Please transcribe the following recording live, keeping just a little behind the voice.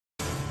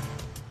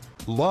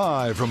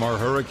Live from our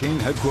hurricane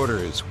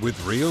headquarters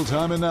with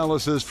real-time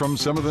analysis from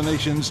some of the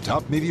nation's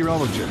top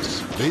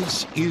meteorologists,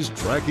 this is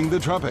Tracking the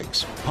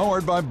Tropics,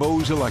 powered by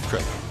Bose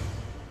Electric.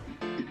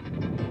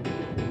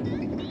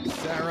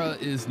 Sarah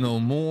is no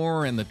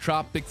more, and the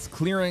tropics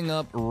clearing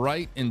up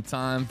right in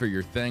time for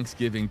your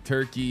Thanksgiving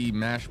turkey,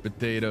 mashed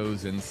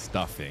potatoes, and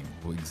stuffing.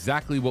 Well,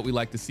 exactly what we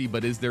like to see,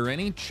 but is there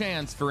any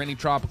chance for any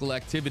tropical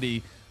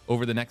activity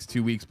over the next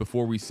 2 weeks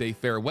before we say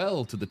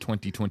farewell to the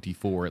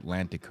 2024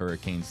 Atlantic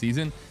hurricane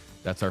season?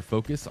 That's our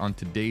focus on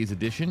today's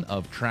edition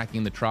of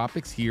Tracking the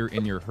Tropics here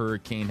in your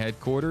hurricane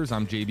headquarters.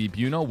 I'm JB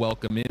Buno.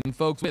 Welcome in,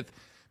 folks, with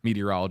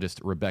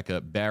meteorologist Rebecca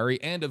Barry,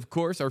 and of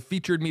course, our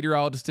featured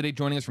meteorologist today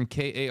joining us from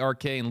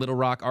KARK in Little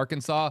Rock,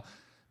 Arkansas,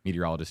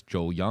 meteorologist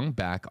Joel Young,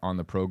 back on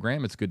the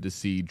program. It's good to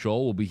see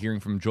Joel. We'll be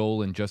hearing from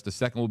Joel in just a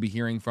second. We'll be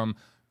hearing from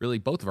really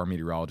both of our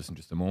meteorologists in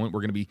just a moment.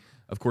 We're going to be,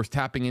 of course,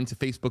 tapping into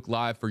Facebook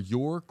Live for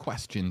your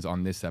questions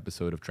on this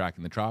episode of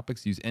Tracking the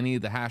Tropics. Use any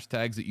of the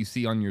hashtags that you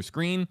see on your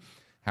screen.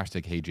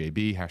 Hashtag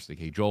HeyJB, hashtag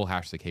HeyJoel,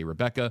 hashtag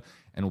HeyRebecca,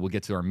 and we'll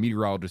get to our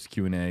meteorologist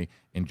Q&A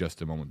in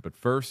just a moment. But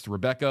first,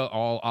 Rebecca,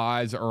 all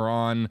eyes are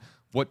on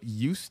what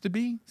used to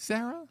be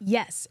Sarah?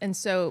 Yes, and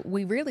so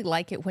we really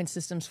like it when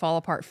systems fall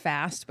apart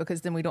fast,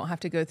 because then we don't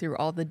have to go through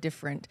all the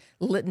different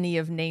litany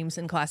of names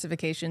and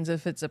classifications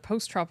if it's a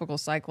post-tropical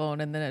cyclone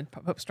and then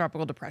a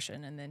post-tropical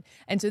depression.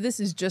 And so this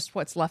is just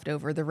what's left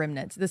over, the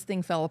remnants. This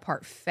thing fell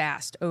apart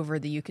fast over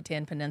the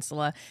Yucatan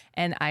Peninsula.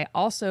 And I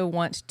also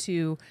want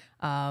to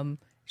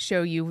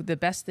show you the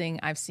best thing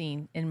I've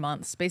seen in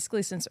months,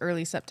 basically since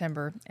early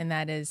September, and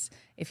that is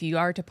if you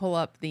are to pull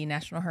up the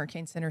National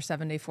Hurricane Center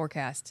 7-day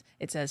forecast,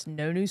 it says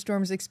no new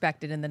storms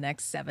expected in the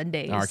next 7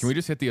 days. All right, can we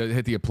just hit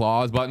the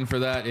applause button for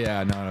that?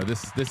 Yeah, no,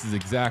 this is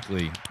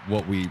exactly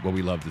what we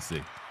love to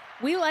see.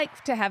 We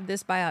like to have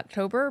this by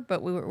October,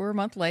 but we're a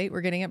month late.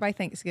 We're getting it by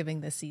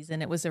Thanksgiving this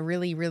season. It was a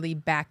really, really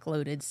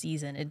backloaded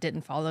season. It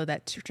didn't follow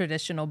that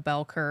traditional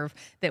bell curve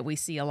that we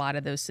see a lot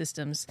of those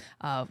systems,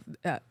 a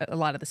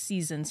lot of the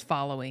seasons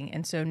following.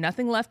 And so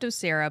nothing left of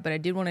Sarah, but I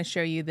did want to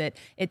show you that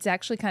it's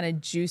actually kind of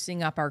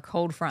juicing up our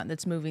cold front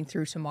that's moving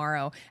through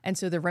tomorrow. And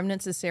so the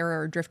remnants of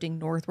Sarah are drifting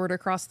northward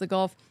across the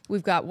Gulf.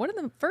 We've got one of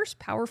the first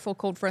powerful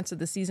cold fronts of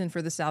the season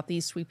for the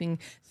Southeast sweeping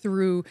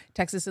through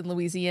Texas and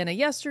Louisiana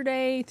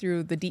yesterday,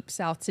 through the deep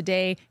south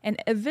today, and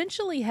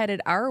eventually headed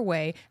our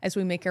way as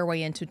we make our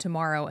way into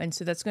tomorrow. And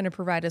so that's going to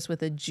provide us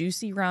with a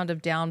juicy round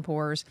of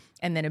downpours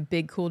and then a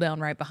big cool down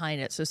right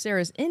behind it. So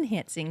Sarah's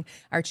enhancing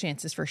our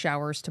chances for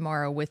showers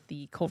tomorrow with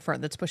the cold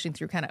front that's pushing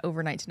through kind of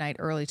overnight tonight,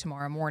 early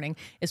tomorrow morning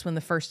is when the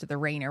first of the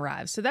rain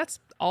arrives. So that's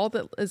all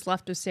that is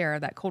left of Sarah.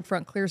 That cold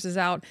front clears us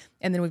out,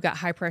 and then we've got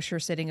high pressure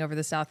sitting over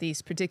the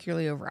southeast,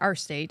 particularly over our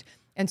state.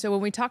 And so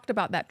when we talked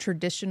about that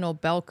traditional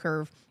bell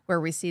curve where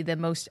we see the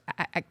most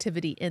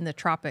activity in the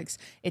tropics,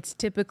 it's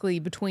typically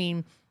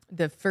between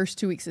the first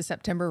 2 weeks of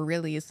September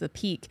really is the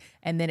peak,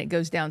 and then it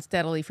goes down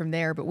steadily from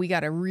there. But we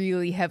got a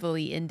really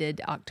heavily ended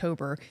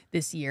October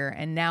this year,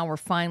 and now we're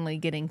finally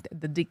getting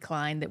the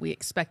decline that we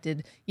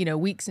expected,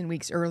 weeks and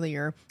weeks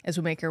earlier as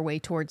we make our way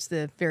towards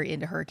the very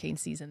end of hurricane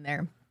season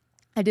there.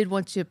 I did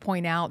want to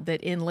point out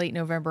that in late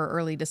November,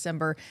 early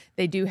December,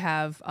 they do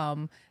have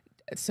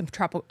some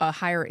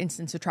higher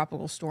instance of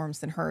tropical storms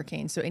than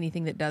hurricanes. So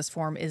anything that does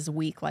form is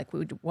weak, like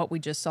what we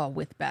just saw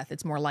with Beth.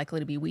 It's more likely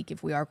to be weak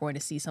if we are going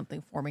to see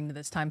something forming to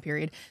this time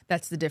period.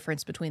 That's the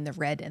difference between the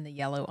red and the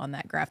yellow on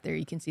that graph there.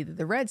 You can see that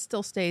the red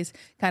still stays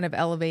kind of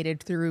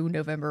elevated through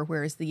November,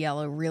 whereas the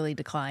yellow really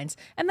declines.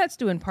 And that's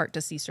due in part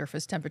to sea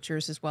surface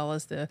temperatures as well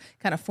as the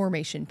kind of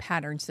formation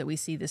patterns that we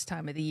see this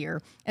time of the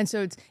year. And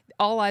so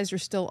all eyes are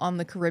still on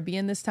the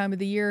Caribbean this time of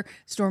the year.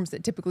 Storms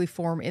that typically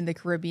form in the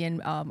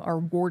Caribbean are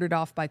warded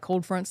off by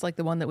cold fronts like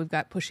the one that we've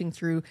got pushing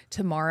through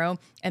tomorrow,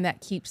 and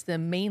that keeps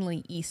them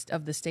mainly east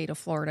of the state of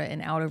Florida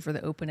and out over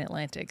the open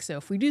Atlantic. So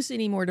if we do see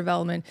any more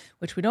development,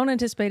 which we don't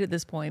anticipate at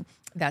this point,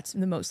 that's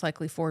the most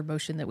likely forward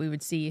motion that we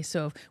would see.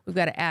 So we've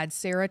got to add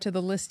Sarah to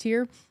the list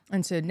here.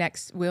 And so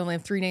next, we only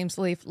have 3 names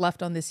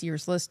left on this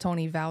year's list: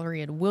 Tony,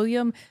 Valerie, and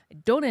William. I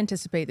don't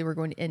anticipate that we're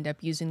going to end up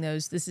using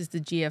those. This is the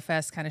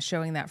GFS kind of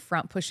showing that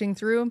front pushing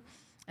through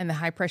and the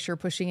high pressure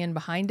pushing in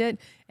behind it.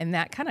 And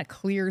that kind of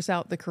clears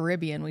out the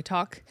Caribbean. We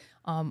talk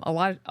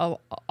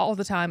all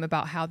the time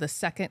about how the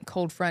second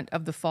cold front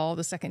of the fall,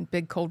 the second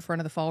big cold front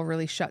of the fall,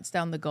 really shuts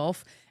down the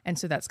Gulf. And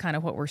so that's kind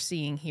of what we're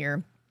seeing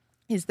here.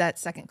 Is that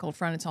second cold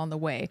front. It's on the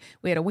way.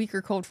 We had a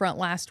weaker cold front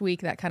last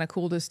week that kind of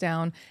cooled us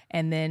down,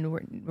 and then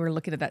we're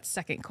looking at that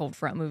second cold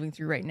front moving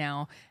through right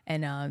now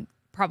and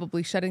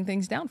probably shutting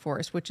things down for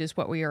us, which is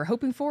what we are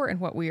hoping for and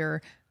what we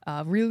are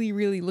really,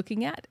 really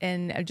looking at.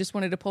 And I just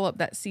wanted to pull up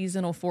that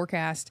seasonal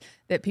forecast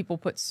that people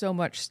put so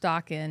much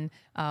stock in.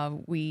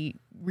 We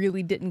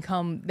really didn't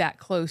come that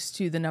close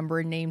to the number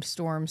of named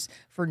storms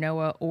for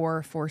NOAA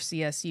or for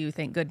CSU,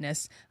 thank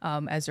goodness,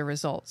 as a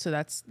result. So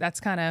that's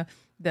kind of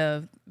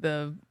the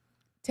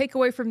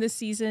takeaway from this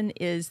season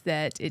is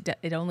that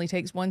it only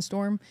takes one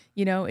storm.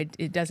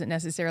 It doesn't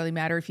necessarily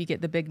matter if you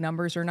get the big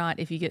numbers or not,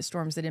 if you get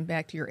storms that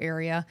impact your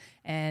area.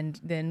 And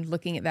then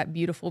looking at that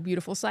beautiful,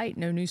 beautiful site,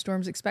 no new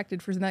storms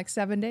expected for the next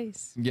 7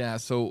 days. Yeah,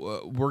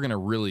 so we're going to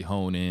really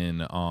hone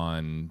in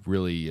on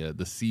really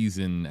the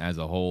season as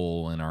a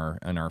whole in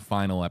our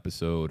final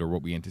episode, or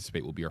what we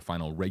anticipate will be our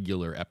final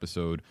regular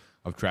episode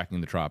of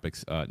Tracking the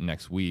Tropics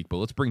next week. But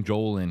let's bring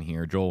Joel in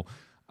here. Joel,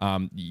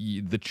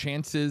 the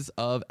chances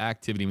of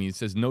activity, I mean, it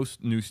says no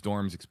new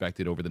storms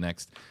expected over the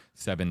next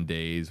 7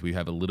 days. We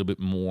have a little bit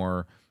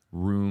more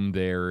room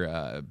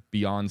there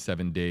beyond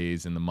 7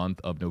 days in the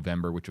month of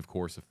November, which of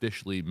course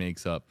officially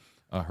makes up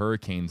a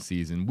hurricane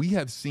season. We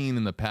have seen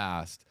in the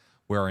past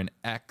where an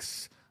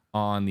X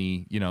on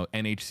the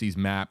NHC's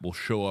map will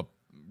show up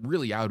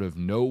really out of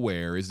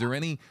nowhere.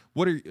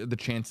 What are the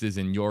chances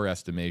in your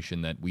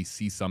estimation that we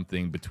see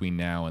something between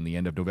now and the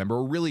end of November,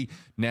 or really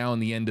now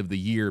and the end of the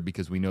year,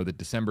 because we know that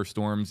December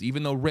storms,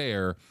 even though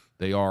rare,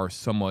 they are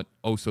somewhat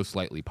so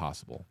slightly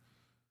possible?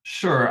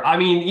 Sure. I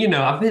mean,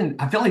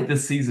 I feel like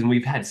this season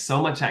we've had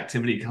so much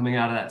activity coming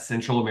out of that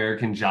Central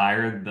American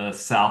gyre, the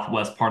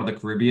southwest part of the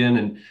Caribbean.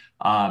 And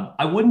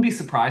I wouldn't be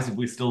surprised if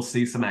we still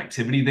see some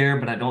activity there,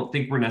 but I don't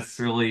think we're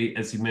necessarily,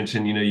 as you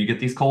mentioned, you get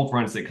these cold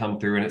fronts that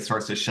come through and it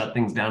starts to shut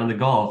things down in the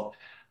Gulf.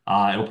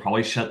 It'll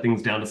probably shut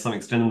things down to some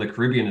extent in the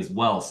Caribbean as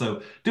well.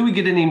 So do we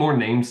get any more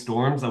named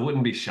storms? I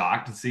wouldn't be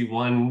shocked to see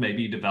one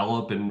maybe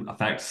develop and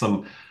affect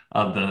some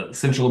of the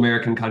Central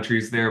American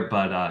countries there.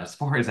 But as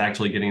far as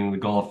actually getting in the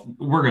Gulf,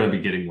 we're going to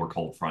be getting more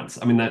cold fronts.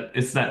 I mean,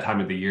 it's that time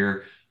of the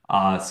year.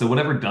 So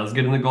whatever does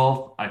get in the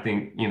Gulf, I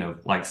think,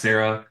 like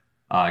Sarah,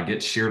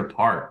 gets sheared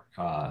apart.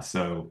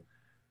 So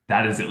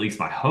that is at least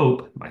my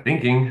hope, my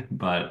thinking.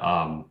 But,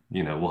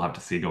 we'll have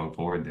to see going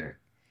forward there.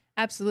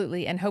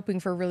 Absolutely. And hoping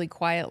for really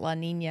quiet La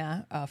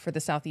Nina for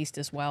the Southeast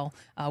as well.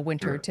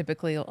 Winter, Sure.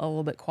 typically a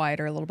little bit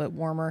quieter, a little bit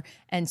warmer.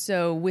 And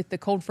so with the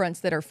cold fronts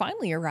that are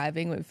finally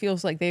arriving, it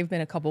feels like they've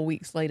been a couple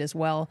weeks late as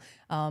well.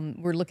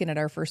 We're looking at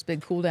our first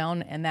big cool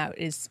down, and that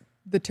is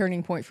the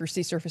turning point for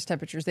sea surface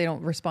temperatures. They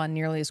don't respond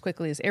nearly as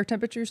quickly as air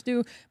temperatures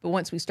do, but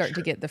once we start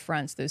to get the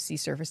fronts, those sea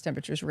surface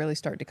temperatures really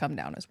start to come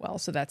down as well.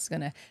 So that's going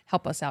to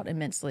help us out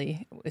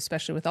immensely,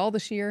 especially with all the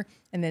shear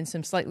and then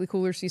some slightly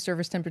cooler sea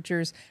surface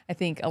temperatures. I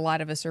think a lot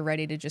of us are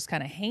ready to just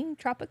kind of hang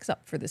tropics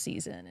up for the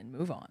season and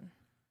move on.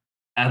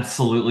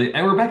 Absolutely.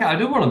 And Rebecca, I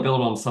do want to build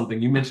on something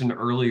you mentioned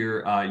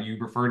earlier. You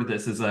referred to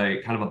this as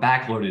a kind of a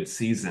backloaded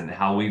season,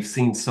 how we've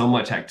seen so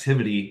much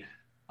activity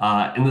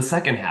in the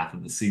second half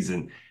of the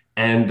season.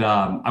 And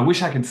I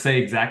wish I could say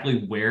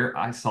exactly where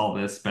I saw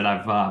this, but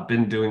I've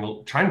been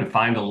trying to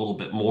find a little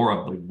bit more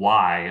of the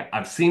why.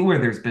 I've seen where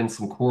there's been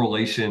some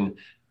correlation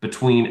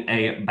between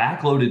a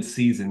backloaded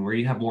season where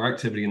you have more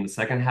activity in the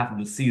second half of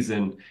the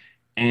season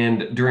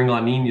and during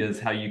La Niñas,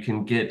 how you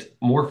can get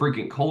more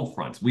frequent cold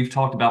fronts. We've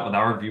talked about with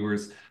our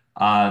viewers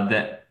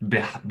that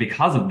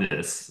because of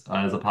this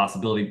as a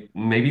possibility,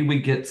 maybe we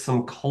get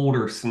some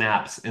colder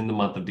snaps in the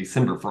month of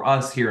December. For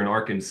us here in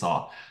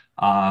Arkansas,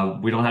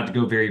 we don't have to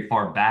go very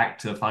far back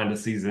to find a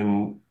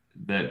season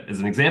that, as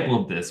an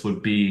example of this,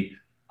 would be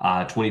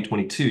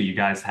 2022. You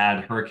guys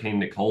had Hurricane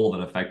Nicole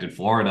that affected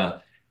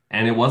Florida,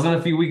 and it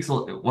wasn't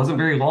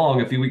very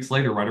long. A few weeks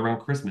later, right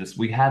around Christmas,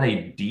 we had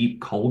a deep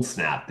cold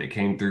snap that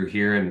came through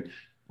here, and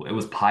it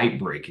was pipe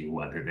breaking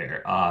weather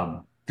there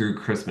through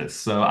Christmas.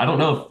 So I don't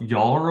know if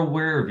y'all are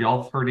aware, if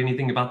y'all have heard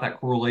anything about that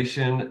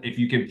correlation. If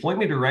you can point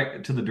me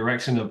direct to the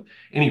direction of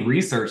any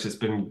research that's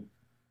been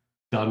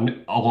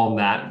done along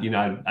that,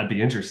 I'd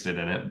be interested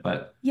in it.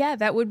 But Yeah,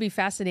 that would be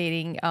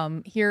fascinating.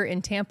 Here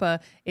in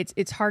Tampa,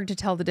 it's hard to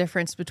tell the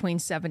difference between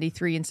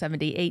 73 and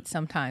 78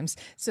 sometimes.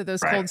 So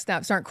those Right. cold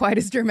snaps aren't quite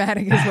as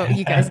dramatic as what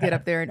you guys get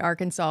up there in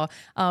Arkansas.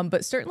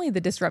 But certainly the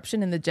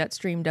disruption in the jet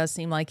stream does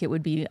seem like it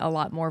would be a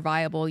lot more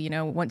viable.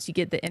 Once you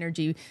get the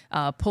energy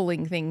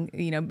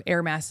pulling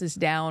air masses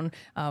down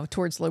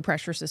towards low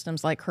pressure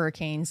systems like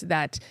hurricanes,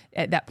 that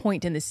at that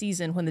point in the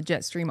season when the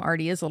jet stream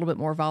already is a little bit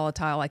more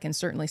volatile, I can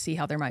certainly see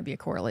how there might be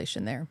a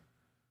correlation there.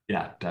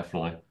 yeah,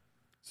 definitely.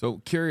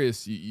 So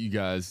curious, you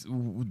guys,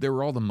 there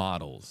were all the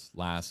models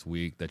last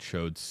week that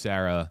showed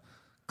Sarah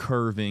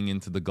curving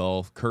into the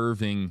Gulf,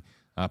 curving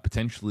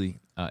potentially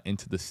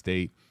into the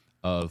state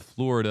of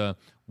Florida.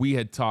 We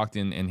had talked,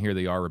 and here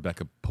they are,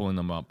 Rebecca, pulling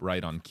them up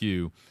right on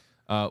cue.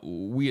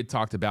 We had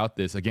talked about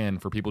this, again,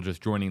 for people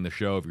just joining the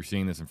show. If you're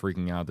seeing this and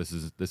freaking out, this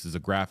is a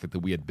graphic that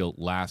we had built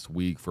last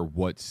week for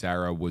what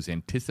Sarah was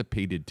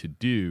anticipated to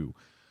do.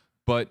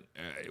 But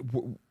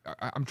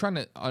I'm trying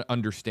to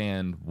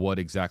understand what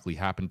exactly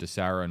happened to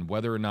Sarah and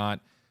whether or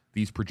not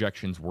these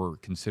projections were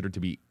considered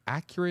to be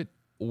accurate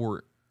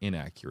or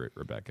inaccurate,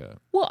 Rebecca.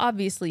 Well,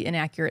 obviously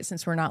inaccurate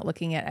since we're not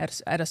looking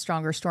at a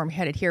stronger storm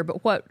headed here.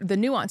 But what the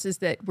nuances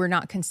that we're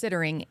not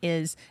considering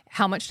is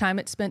how much time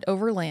it spent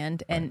over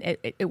land, and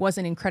it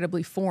wasn't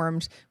incredibly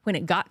formed when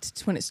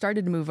it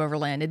started to move over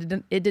land.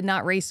 It did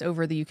not race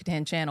over the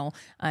Yucatan Channel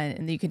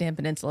and the Yucatan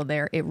Peninsula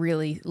there. It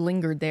really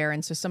lingered there,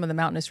 and so some of the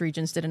mountainous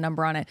regions did a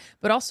number on it.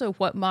 But also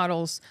what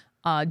models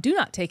do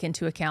not take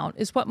into account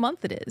is what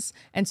month it is.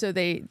 And so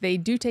they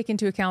do take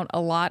into account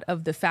a lot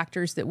of the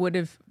factors that would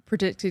have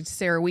predicted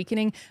Sarah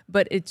weakening,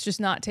 but it's just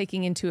not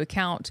taking into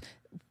account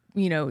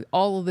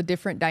all of the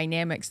different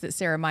dynamics that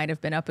Sarah might have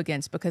been up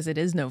against because it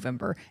is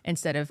November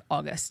instead of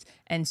August.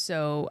 And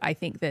so I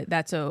think that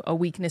that's a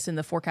weakness in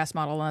the forecast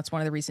model. And that's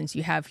one of the reasons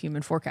you have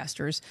human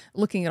forecasters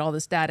looking at all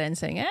this data and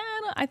saying,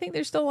 I think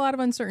there's still a lot of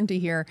uncertainty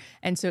here.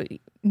 And so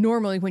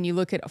normally when you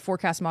look at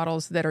forecast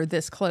models that are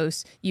this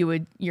close,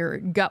 your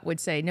gut would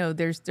say, no,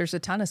 there's a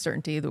ton of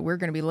certainty that we're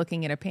going to be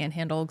looking at a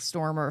panhandle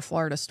storm or a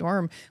Florida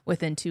storm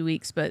within 2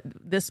 weeks. But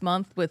this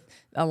month, with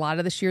a lot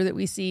of the shear that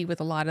we see, with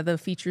a lot of the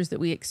features that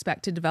we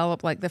expect to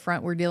develop, like the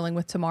front we're dealing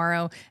with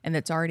tomorrow, and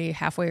that's already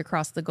halfway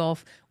across the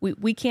Gulf,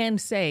 we can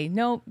say,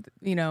 no,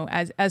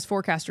 as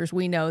forecasters,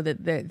 we know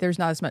that there's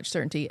not as much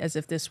certainty as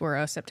if this were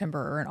a September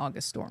or an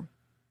August storm.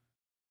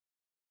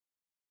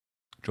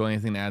 Joel,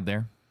 anything to add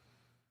there?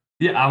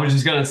 Yeah, I was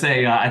just going to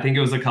say, I think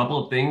it was a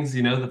couple of things.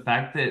 The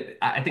fact that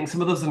I think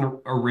some of those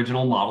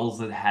original models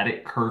that had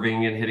it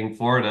curving and hitting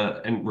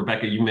Florida, and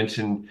Rebecca, you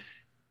mentioned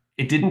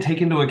it didn't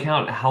take into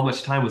account how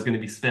much time was going to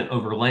be spent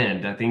over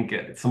land. I think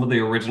some of the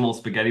original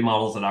spaghetti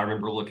models that I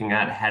remember looking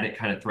at had it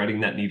kind of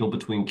threading that needle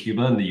between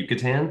Cuba and the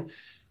Yucatan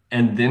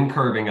and then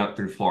curving up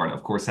through Florida.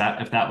 Of course,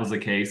 if that was the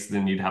case,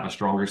 then you'd have a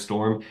stronger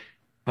storm.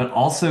 But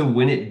also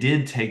when it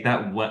did take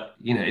that,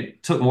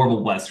 it took more of a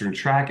western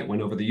track. It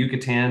went over the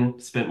Yucatan,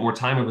 spent more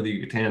time over the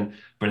Yucatan.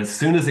 But as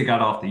soon as it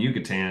got off the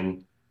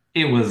Yucatan,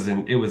 it was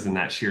in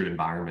that sheared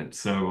environment.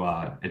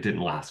 So it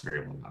didn't last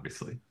very long,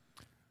 obviously.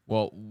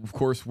 Well, of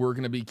course, we're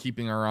going to be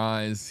keeping our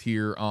eyes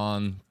here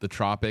on the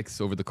tropics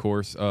over the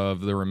course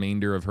of the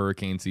remainder of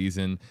hurricane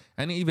season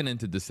and even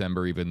into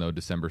December, even though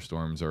December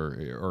storms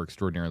are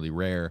extraordinarily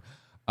rare.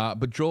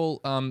 But Joel,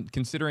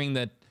 considering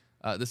that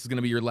this is going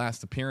to be your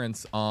last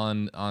appearance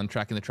on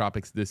Tracking the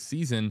Tropics this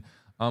season,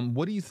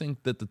 what do you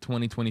think that the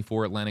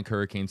 2024 Atlantic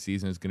hurricane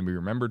season is going to be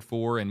remembered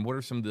for? And what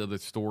are some of the other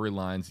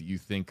storylines that you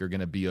think are going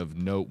to be of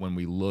note when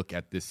we look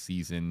at this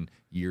season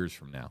years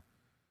from now?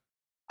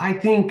 I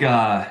think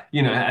I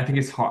think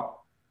it's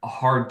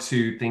hard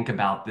to think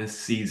about this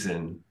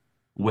season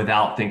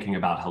without thinking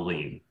about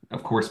Helene.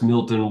 Of course,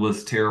 Milton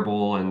was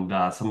terrible and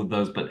some of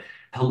those, but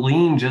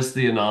Helene, just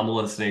the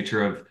anomalous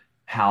nature of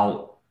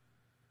how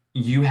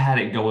you had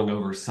it going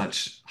over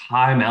such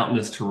high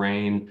mountainous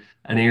terrain,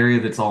 an area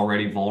that's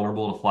already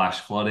vulnerable to flash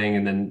flooding,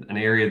 and then an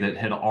area that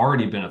had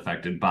already been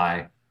affected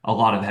by a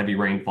lot of heavy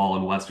rainfall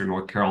in western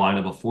North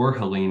Carolina before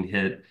Helene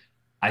hit.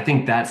 I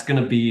think that's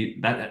going to be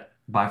that.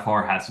 By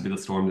far has to be the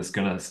storm that's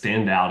going to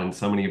stand out in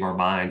so many of our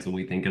minds when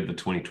we think of the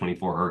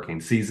 2024 hurricane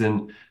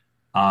season.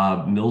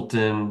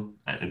 Milton,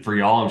 and for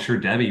y'all, I'm sure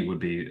Debbie would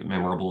be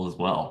memorable as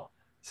well.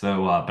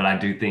 So, but I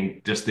do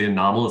think just the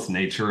anomalous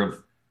nature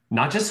of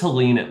not just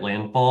Helene at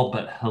landfall,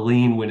 but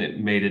Helene when it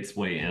made its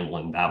way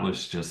inland. That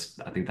was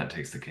just, I think that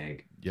takes the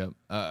cake. Yep.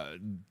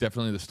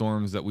 Definitely the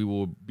storms that we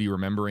will be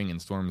remembering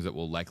and storms that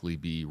will likely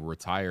be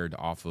retired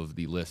off of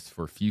the list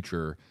for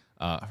future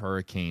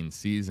hurricane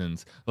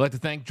seasons. I'd like to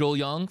thank Joel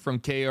Young from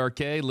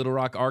KARK, Little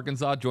Rock,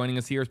 Arkansas, joining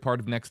us here as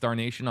part of Next Star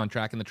Nation on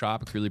Tracking the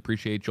Tropics. Really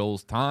appreciate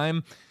Joel's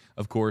time.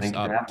 Of course,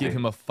 give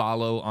him a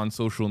follow on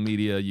social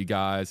media, you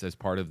guys, as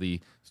part of the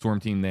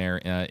storm team there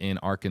in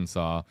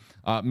Arkansas.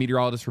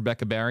 Meteorologist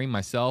Rebecca Barry,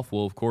 myself,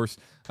 will, of course,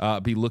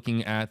 be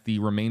looking at the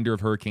remainder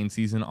of hurricane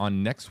season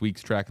on next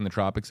week's Tracking the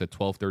Tropics at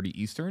 12:30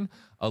 Eastern,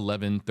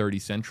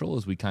 11:30 Central,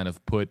 as we kind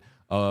of put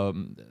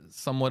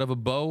somewhat of a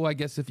bow, I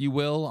guess, if you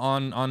will,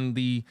 on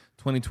the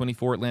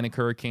 2024 Atlantic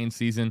hurricane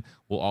season.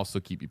 We'll also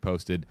keep you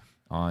posted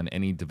on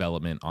any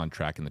development on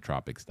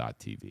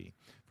trackingthetropics.tv.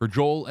 For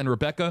Joel and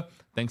Rebecca,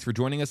 thanks for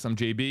joining us. I'm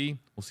JB.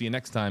 We'll see you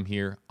next time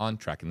here on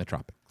Tracking the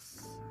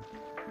Tropics.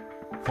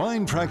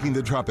 Find Tracking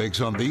the Tropics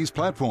on these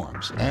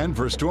platforms. And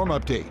for storm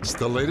updates,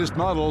 the latest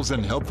models,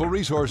 and helpful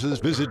resources,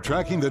 visit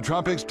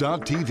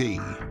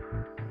trackingthetropics.tv.